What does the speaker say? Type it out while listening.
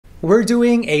We're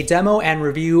doing a demo and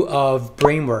review of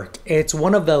Bramework. It's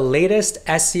one of the latest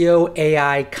SEO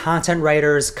AI content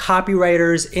writers,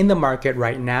 copywriters in the market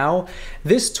right now.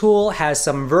 This tool has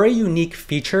some very unique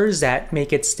features that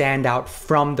make it stand out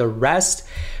from the rest.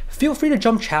 Feel free to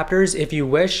jump chapters if you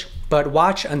wish, but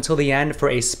watch until the end for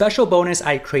a special bonus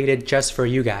I created just for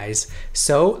you guys.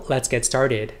 So let's get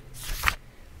started.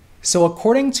 So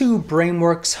according to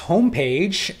Bramework's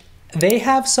homepage, they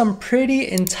have some pretty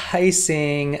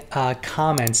enticing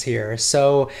comments here.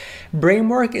 So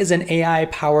Bramework is an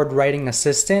AI-powered writing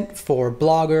assistant for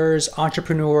bloggers,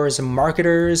 entrepreneurs,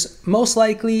 marketers. Most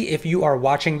likely, if you are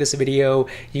watching this video,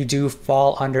 you do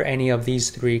fall under any of these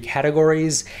three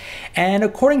categories. And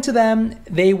according to them,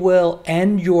 they will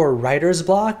end your writer's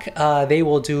block. They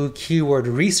will do keyword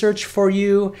research for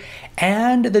you,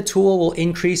 and the tool will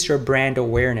increase your brand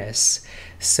awareness.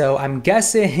 So I'm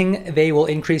guessing they will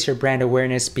increase your brand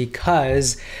awareness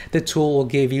because the tool will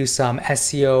give you some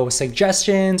SEO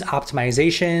suggestions,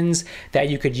 optimizations that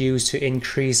you could use to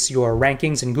increase your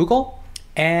rankings in Google.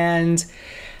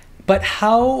 But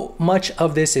how much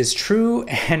of this is true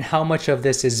and how much of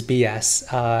this is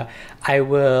BS? I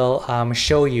will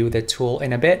show you the tool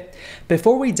in a bit.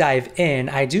 Before we dive in,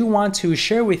 I do want to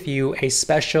share with you a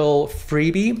special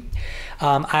freebie.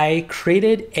 I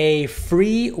created a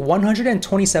free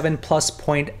 127 plus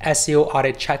point SEO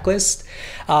audit checklist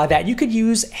that you could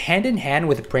use hand in hand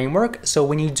with Bramework. So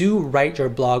when you do write your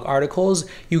blog articles,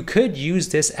 you could use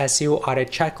this SEO audit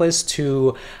checklist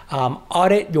to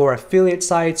audit your affiliate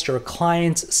sites, your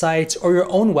clients' sites, or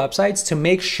your own websites to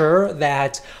make sure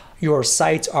that your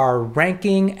sites are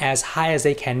ranking as high as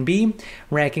they can be,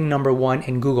 ranking #1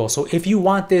 in Google. So if you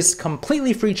want this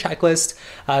completely free checklist,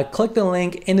 click the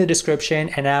link in the description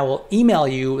and I will email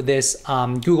you this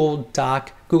Google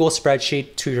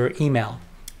spreadsheet to your email.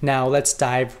 Now let's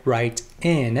dive right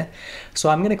in. So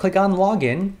I'm gonna click on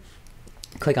login,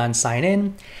 click on sign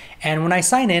in. And when I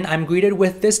sign in, I'm greeted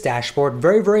with this dashboard,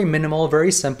 very, very minimal,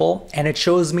 very simple. And it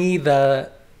shows me the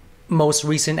most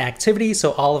recent activity,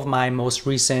 so all of my most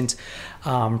recent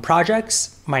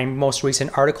projects, my most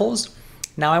recent articles.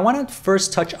 Now I want to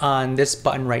first touch on this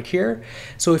button right here.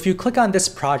 So if you click on this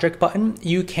project button,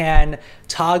 you can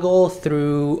toggle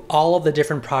through all of the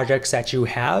different projects that you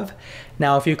have.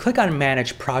 Now if you click on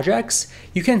manage projects,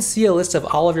 you can see a list of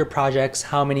all of your projects,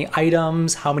 how many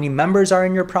items, how many members are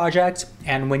in your project,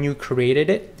 and when you created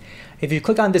it. If you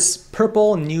click on this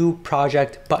purple new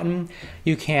project button,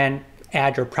 you can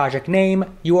add your project name,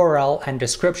 URL, and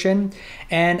description.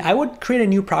 And I would create a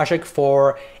new project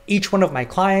for each one of my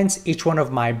clients, each one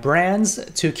of my brands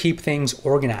to keep things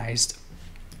organized.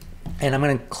 And I'm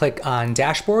gonna click on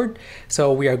dashboard.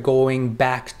 So we are going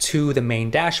back to the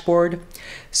main dashboard.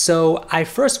 So I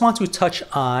first want to touch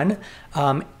on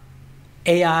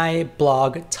AI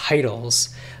blog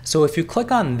titles. So if you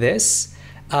click on this,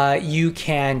 you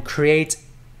can create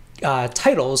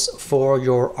titles for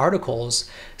your articles.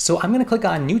 So I'm going to click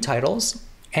on new titles,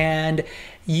 and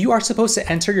you are supposed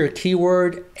to enter your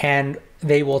keyword and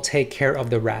they will take care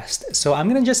of the rest. So I'm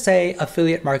going to just say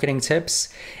affiliate marketing tips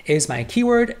is my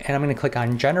keyword, and I'm going to click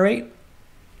on generate.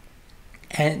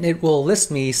 And it will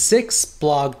list me 6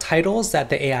 blog titles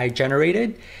that the AI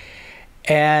generated.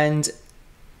 And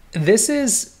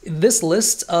this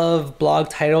list of blog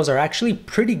titles are actually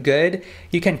pretty good.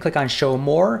 You can click on show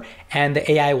more and the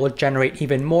AI will generate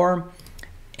even more.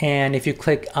 And if you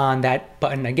click on that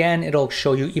button again, it'll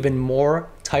show you even more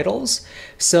titles.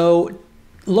 So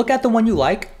look at the one you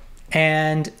like,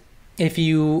 and if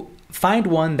you find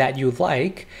one that you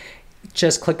like,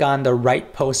 just click on the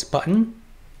write post button.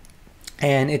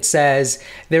 And it says,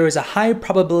 there is a high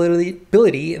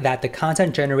probability that the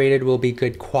content generated will be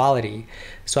good quality.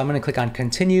 So I'm going to click on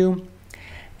continue,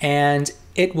 and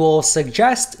it will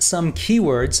suggest some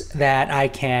keywords that I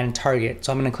can target.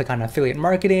 So I'm going to click on affiliate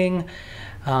marketing.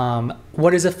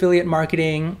 What is affiliate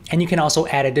marketing? And you can also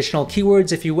add additional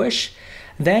keywords if you wish.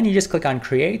 Then you just click on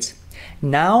create.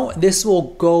 Now this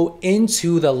will go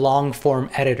into the long form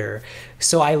editor.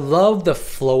 So I love the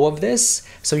flow of this.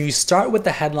 So you start with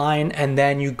the headline and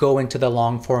then you go into the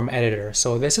long form editor.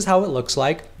 So this is how it looks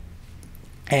like.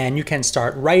 And you can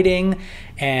start writing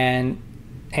and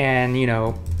you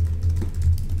know,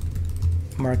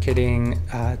 marketing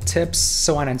tips,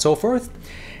 so on and so forth.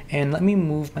 And let me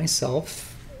move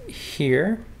myself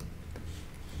here.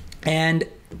 And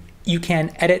you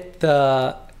can edit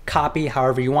the copy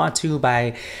however you want to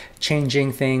by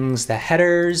changing things, the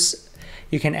headers.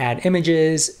 You can add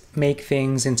images, make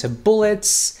things into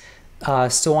bullets,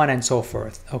 so on and so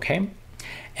forth, okay?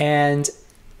 And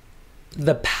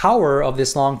the power of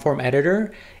this long form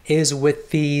editor is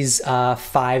with these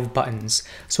 5 buttons.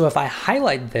 So if I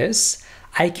highlight this,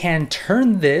 I can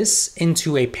turn this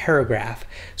into a paragraph.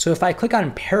 So if I click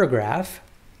on paragraph,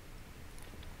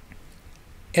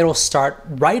 it'll start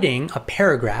writing a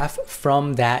paragraph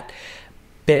from that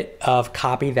bit of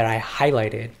copy that I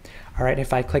highlighted. All right,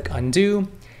 if I click undo,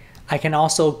 I can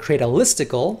also create a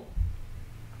listicle,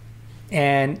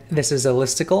 and this is a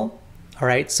listicle. All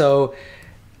right, so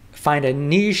find a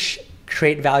niche,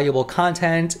 create valuable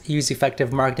content, use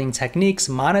effective marketing techniques,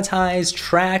 monetize,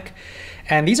 track,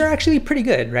 and these are actually pretty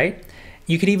good, right?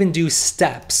 You could even do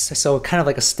steps, so kind of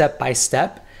like a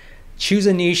step-by-step. Choose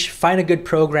a niche, find a good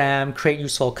program, create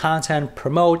useful content,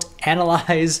 promote,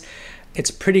 analyze.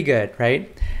 It's pretty good, right?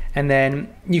 And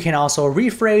then you can also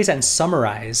rephrase and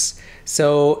summarize.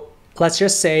 So let's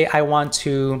just say I want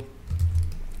to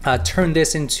turn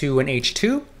this into an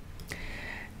H2,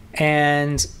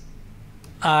 and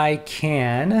I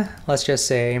can, let's just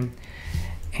say,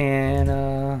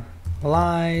 analyze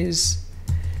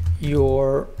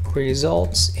your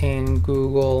results in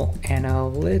Google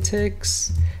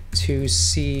Analytics to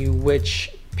see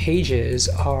which pages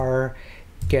are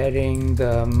getting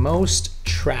the most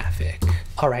traffic.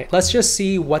 All right, let's just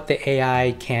see what the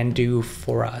AI can do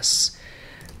for us.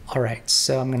 All right,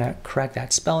 so I'm gonna correct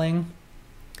that spelling.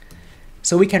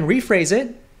 So we can rephrase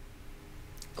it.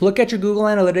 Look at your Google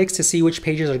Analytics to see which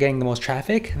pages are getting the most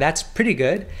traffic. That's pretty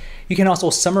good. You can also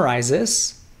summarize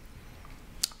this.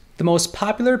 The most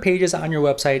popular pages on your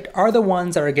website are the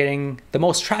ones that are getting the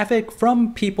most traffic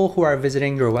from people who are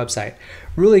visiting your website.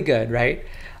 Really good, right?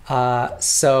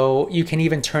 So you can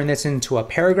even turn this into a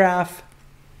paragraph.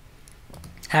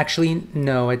 Actually,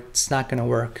 no, it's not gonna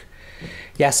work.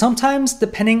 Yeah, sometimes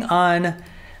depending on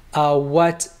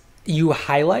what you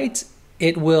highlight,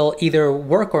 it will either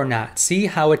work or not. See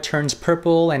how it turns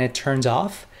purple and it turns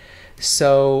off?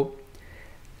 So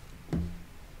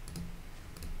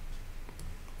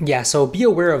yeah, so be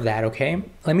aware of that, okay?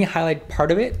 Let me highlight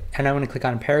part of it, and I'm gonna click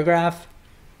on paragraph.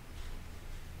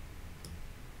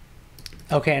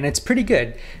 Okay, and it's pretty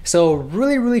good. So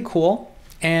really, really cool.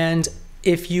 And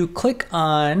if you click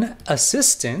on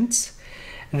assistant,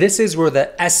 this is where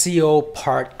the SEO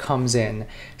part comes in.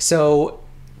 So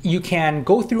you can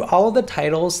go through all of the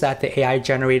titles that the AI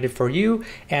generated for you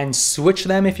and switch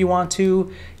them if you want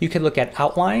to. You can look at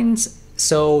outlines.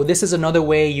 So this is another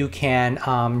way you can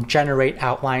generate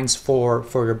outlines for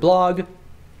your blog.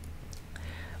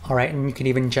 All right, and you can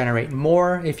even generate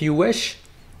more if you wish.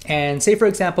 And say, for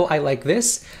example, I like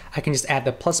this, I can just add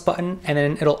the plus button, and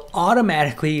then it'll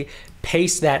automatically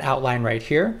paste that outline right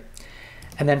here.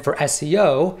 And then for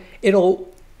SEO, it'll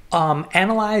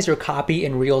analyze your copy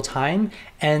in real time,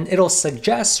 and it'll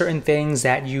suggest certain things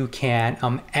that you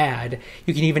can add.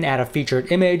 You can even add a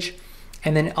featured image,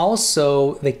 and then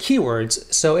also the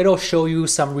keywords. So it'll show you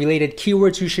some related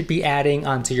keywords you should be adding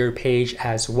onto your page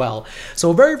as well.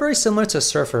 So very, very similar to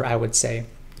Surfer, I would say.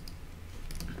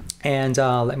 And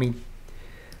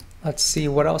let's see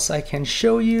what else I can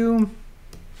show you.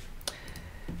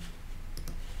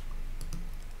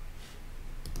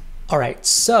 All right,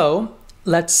 so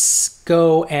let's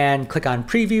go and click on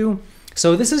preview.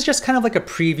 So this is just kind of like a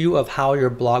preview of how your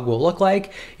blog will look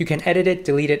like. You can edit it,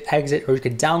 delete it, exit, or you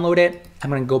could download it.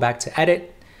 I'm gonna go back to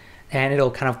edit, and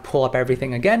it'll kind of pull up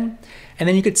everything again. And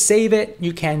then you could save it.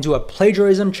 You can do a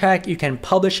plagiarism check. You can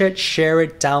publish it, share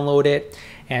it, download it,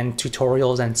 and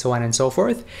tutorials and so on and so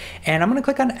forth. And I'm gonna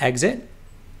click on exit.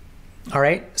 All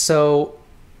right, so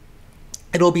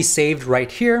it'll be saved right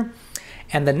here.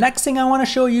 And the next thing I wanna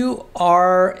show you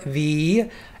are the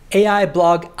AI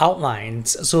blog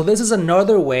outlines. So this is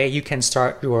another way you can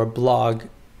start your blog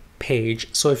page.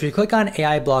 So if you click on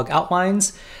AI blog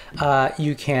outlines,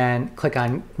 you can click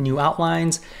on new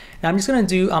outlines. Now I'm just gonna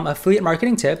do affiliate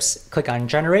marketing tips, click on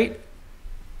generate.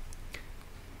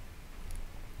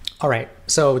 All right,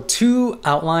 so 2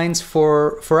 outlines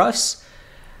for us,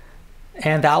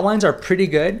 and the outlines are pretty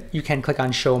good. You can click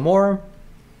on show more,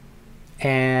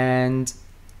 and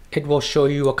it will show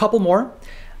you a couple more.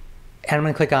 And I'm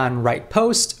gonna click on write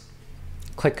post,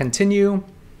 click continue,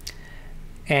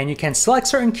 and you can select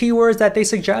certain keywords that they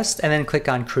suggest and then click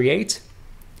on create.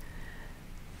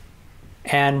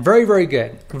 And very, very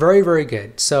good, very, very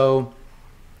good. So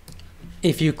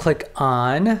if you click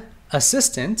on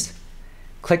assistant,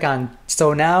 click on,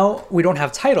 so now we don't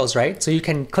have titles, right? So you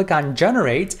can click on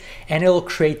generate and it'll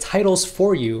create titles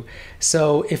for you.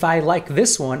 So if I like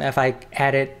this one, if I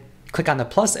add it, click on the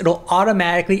plus, it'll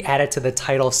automatically add it to the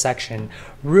title section.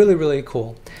 Really, really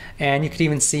cool. And you could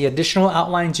even see additional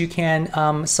outlines you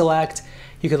can select.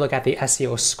 You could look at the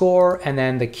SEO score and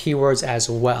then the keywords as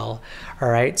well. All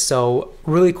right, so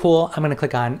really cool. I'm gonna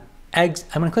click on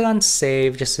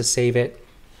save just to save it,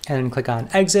 and then click on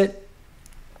exit.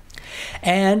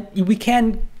 And we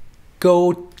can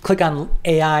go click on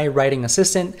AI Writing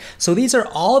Assistant. So these are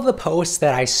all of the posts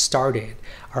that I started.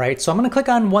 All right, so I'm gonna click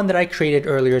on one that I created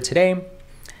earlier today.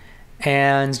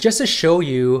 And just to show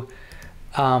you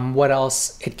what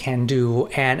else it can do.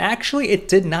 And actually it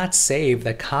did not save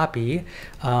the copy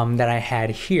that I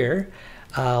had here.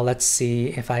 Let's see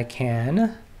if I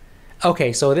can.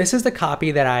 Okay, so this is the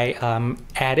copy that I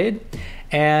added.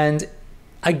 And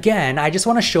again, I just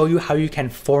want to show you how you can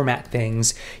format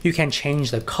things. You can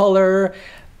change the color,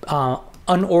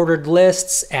 unordered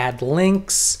lists, add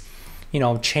links, you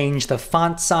know, change the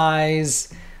font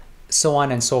size, so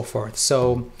on and so forth.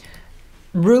 So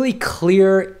really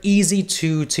clear, easy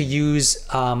to use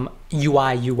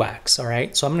UI UX, all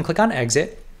right? So I'm gonna click on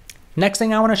exit. Next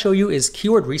thing I wanna show you is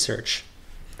keyword research.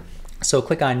 So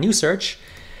click on new search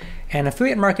and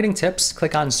affiliate marketing tips,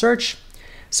 click on search.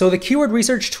 So the keyword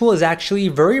research tool is actually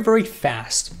very, very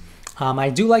fast.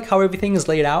 I do like how everything is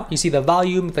laid out. You see the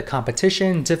volume, the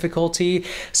competition, difficulty.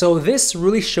 So this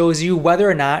really shows you whether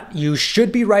or not you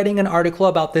should be writing an article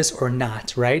about this or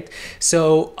not, right?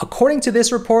 So according to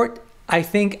this report, I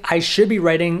think I should be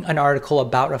writing an article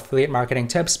about affiliate marketing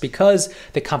tips because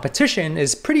the competition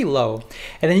is pretty low.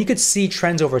 And then you could see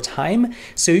trends over time.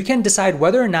 So you can decide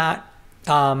whether or not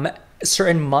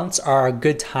certain months are a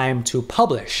good time to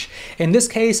publish. In this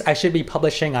case, I should be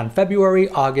publishing on February,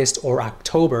 August, or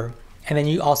October. And then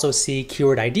you also see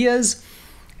keyword ideas,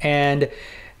 and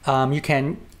you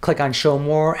can click on show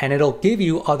more and it'll give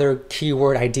you other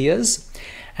keyword ideas.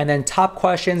 And then top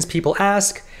questions people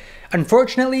ask.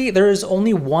 Unfortunately, there is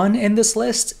only one in this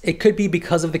list. It could be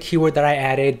because of the keyword that I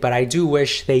added, but I do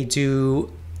wish they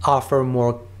do offer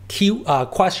more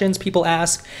questions people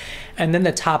ask. And then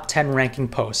the top 10 ranking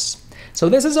posts. So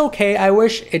this is okay. I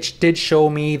wish it did show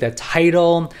me the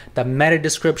title, the meta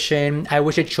description. I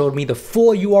wish it showed me the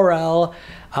full URL,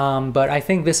 but I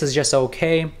think this is just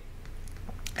okay.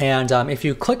 And if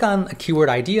you click on a keyword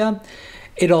idea,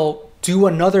 it'll do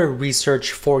another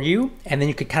research for you, and then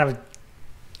you could kind of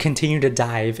continue to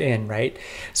dive in, right?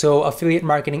 So affiliate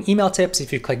marketing email tips,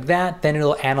 if you click that, then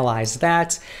it'll analyze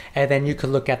that, and then you could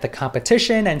look at the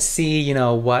competition and see, you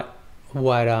know,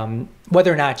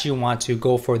 whether or not you want to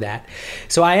go for that.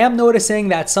 So I am noticing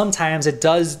that sometimes it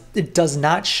does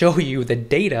not show you the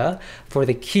data for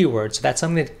the keyword. So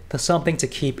that's something to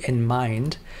keep in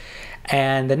mind.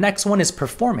 And the next one is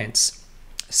performance.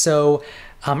 So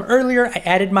earlier I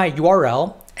added my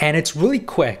URL and it's really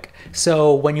quick.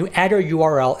 So when you add your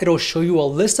URL, it'll show you a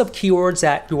list of keywords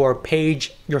that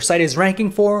your site is ranking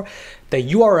for, the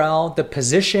URL, the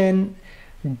position,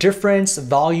 difference,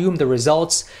 volume, the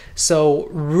results. So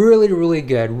really, really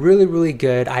good, really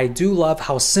good. I do love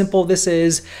how simple this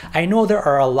is. I know there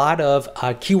are a lot of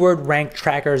keyword rank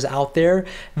trackers out there.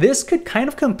 This could kind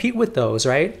of compete with those,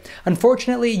 right?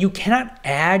 Unfortunately, you cannot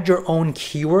add your own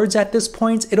keywords at this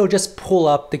point. It'll just pull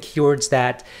up the keywords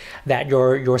that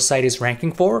your site is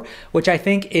ranking for, which I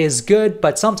think is good.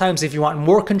 But sometimes if you want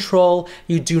more control,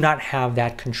 you do not have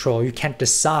that control. You can't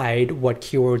decide what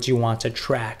keywords you want to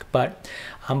track. But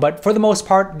for the most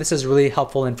part, this is really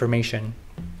helpful information.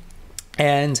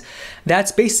 And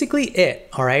that's basically it,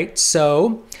 all right?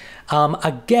 So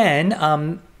again,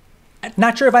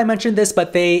 not sure if I mentioned this,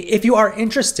 but if you are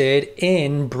interested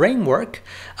in Bramework,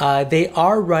 they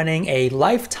are running a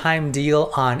lifetime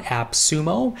deal on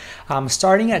Appsumo.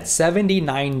 Starting at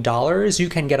 $79, you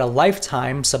can get a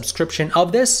lifetime subscription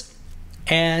of this.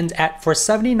 And for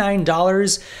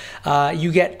 $79,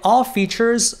 you get all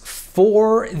features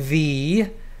for the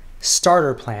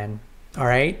starter plan, all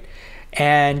right?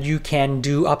 And you can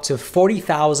do up to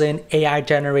 40,000 AI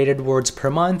generated words per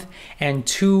month and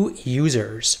 2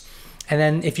 users. And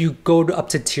then if you go up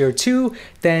to tier 2,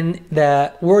 then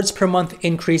the words per month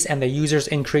increase and the users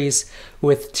increase.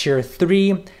 With tier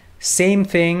 3, same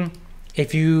thing.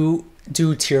 If you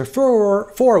do tier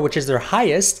 4, which is their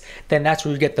highest, then that's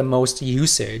where you get the most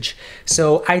usage.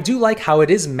 So I do like how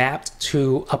it is mapped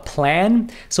to a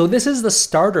plan. So this is the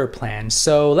starter plan.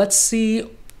 So let's see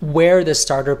where the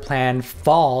starter plan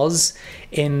falls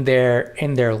in their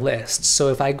list. So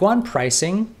if I go on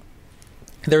pricing,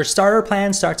 their starter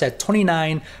plan starts at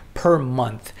 $29 per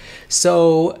month.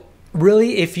 So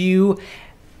really, if you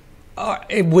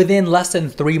within less than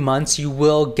 3 months, you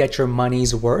will get your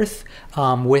money's worth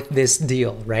with this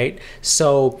deal, right?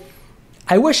 So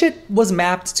I wish it was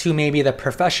mapped to maybe the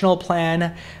professional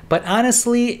plan, but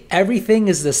honestly, everything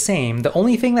is the same. The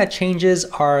only thing that changes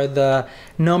are the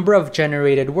number of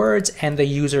generated words and the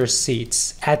user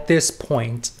seats at this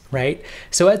point, right?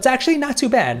 So it's actually not too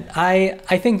bad. I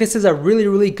think this is a really,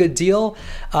 really good deal.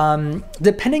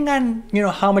 Depending on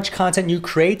how much content you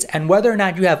create and whether or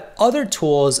not you have other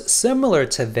tools similar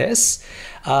to this,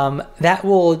 that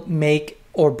will make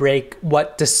or break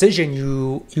what decision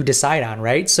you decide on,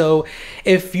 right? So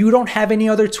if you don't have any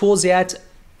other tools yet,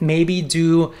 maybe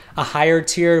do a higher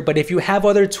tier. But if you have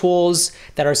other tools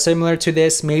that are similar to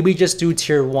this, maybe just do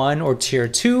tier 1 or tier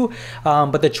 2,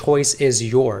 but the choice is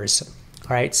yours.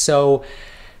 All right, so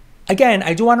again,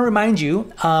 I do want to remind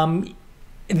you,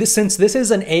 since this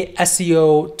is an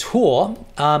SEO tool,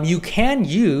 you can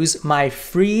use my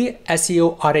free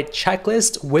SEO audit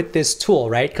checklist with this tool,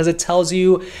 right? Because it tells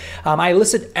you, I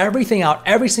listed everything out,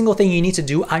 every single thing you need to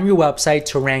do on your website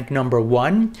to rank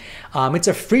 #1. It's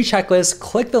a free checklist.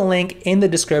 Click the link in the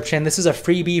description. This is a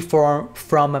freebie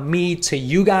from me to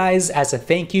you guys as a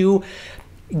thank you.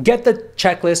 Get the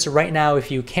checklist right now if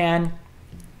you can.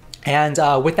 And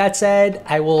with that said,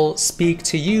 I will speak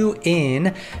to you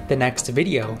in the next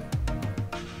video.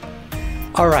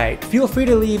 All right, feel free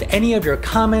to leave any of your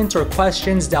comments or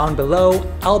questions down below.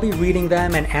 I'll be reading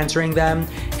them and answering them.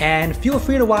 And feel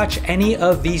free to watch any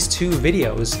of these 2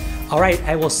 videos. All right,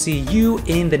 I will see you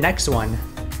in the next one.